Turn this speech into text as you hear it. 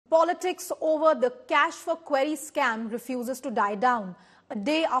Politics over the cash for query scam refuses to die down. A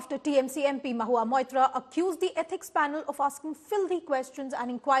day after TMC MP Mahua Moitra accused the ethics panel of asking filthy questions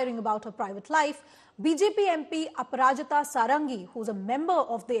and inquiring about her private life, BJP MP Aparajita Sarangi, who's a member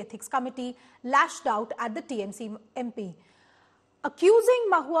of the ethics committee, lashed out at the TMC MP. Accusing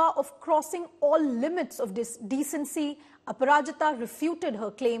Mahua of crossing all limits of decency, Aparajita refuted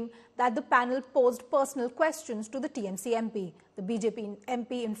her claim that the panel posed personal questions to the TMC MP. The BJP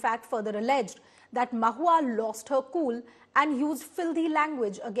MP, in fact, further alleged that Mahua lost her cool and used filthy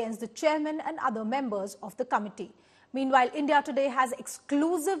language against the chairman and other members of the committee. Meanwhile, India Today has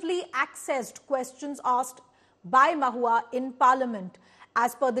exclusively accessed questions asked by Mahua in Parliament.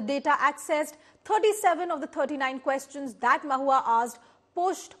 As per the data accessed, 37 of the 39 questions that Mahua asked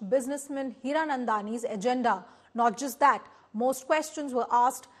pushed businessman Hiranandani's agenda. Not just that, most questions were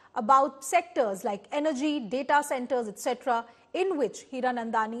asked about sectors like energy, data centers, etc., in which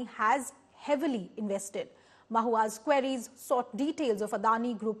Hiranandani has heavily invested. Mahua's queries sought details of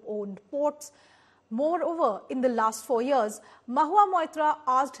Adani Group-owned ports. Moreover, in the last 4 years, Mahua Moitra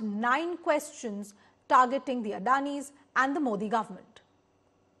asked 9 questions targeting the Adanis and the Modi government.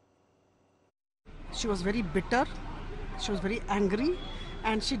 She was very bitter, she was very angry,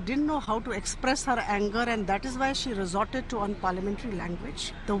 and she didn't know how to express her anger, and that is why she resorted to unparliamentary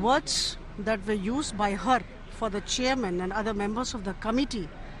language. The words that were used by her for the chairman and other members of the committee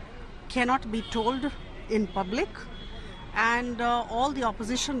cannot be told in public, and all the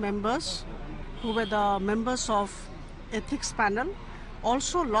opposition members who were the members of ethics panel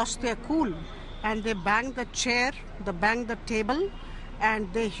also lost their cool, and they banged the chair, they banged the table,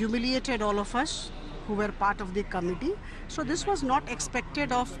 and they humiliated all of us who were part of the committee. So this was not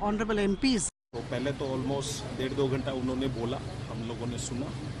expected of honorable MPs. तो पहले तो almost 1.5-2 घंटा उन्होंने बोला, हम लोगों ने सुना,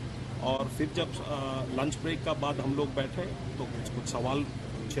 और फिर जब लंच ब्रेक का बाद हम लोग बैठे तो कुछ सवाल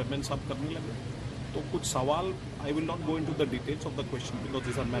चेयरमैन साहब करने लगे. तो कुछ सवाल, I will not go into the details of the question because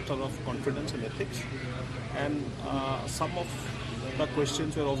these are matter of confidence and ethics, and some of the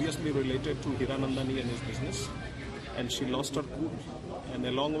questions were obviously related to Hiranandani and his business, and she lost her cool, and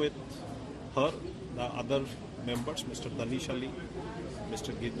along with her, the other members, Mr. Danish Ali,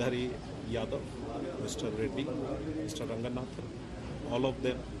 Mr. Girdhari Yadav, Mr. Reddy, Mr. Ranganathan, all of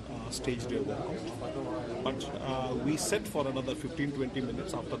them staged their walkout. But we sat for another 15-20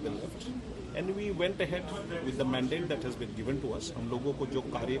 minutes after they left, and we went ahead with the mandate that has been given to us. हम लोगों को जो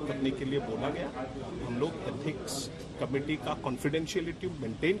कार्य करने के लिए बोला गया, हम लोग ethics committee का confidentiality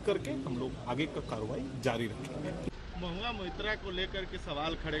maintain करके हम लोग आगे का कार्रवाई जारी रखेंगे. महुआ मोइत्रा को लेकर के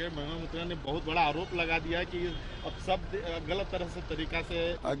सवाल खड़े गए. महुआ मोइत्रा ने बहुत बड़ा आरोप लगा दिया कि अब सब गलत तरह से तरीका से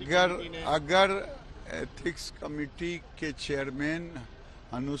अगर एथिक्स कमेटी के चेयरमैन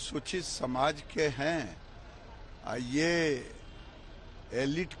अनुसूचित समाज के हैं, ये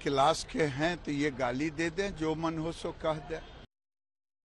एलिट क्लास के हैं, तो ये गाली दे दें, जो मन हो सो कह दें.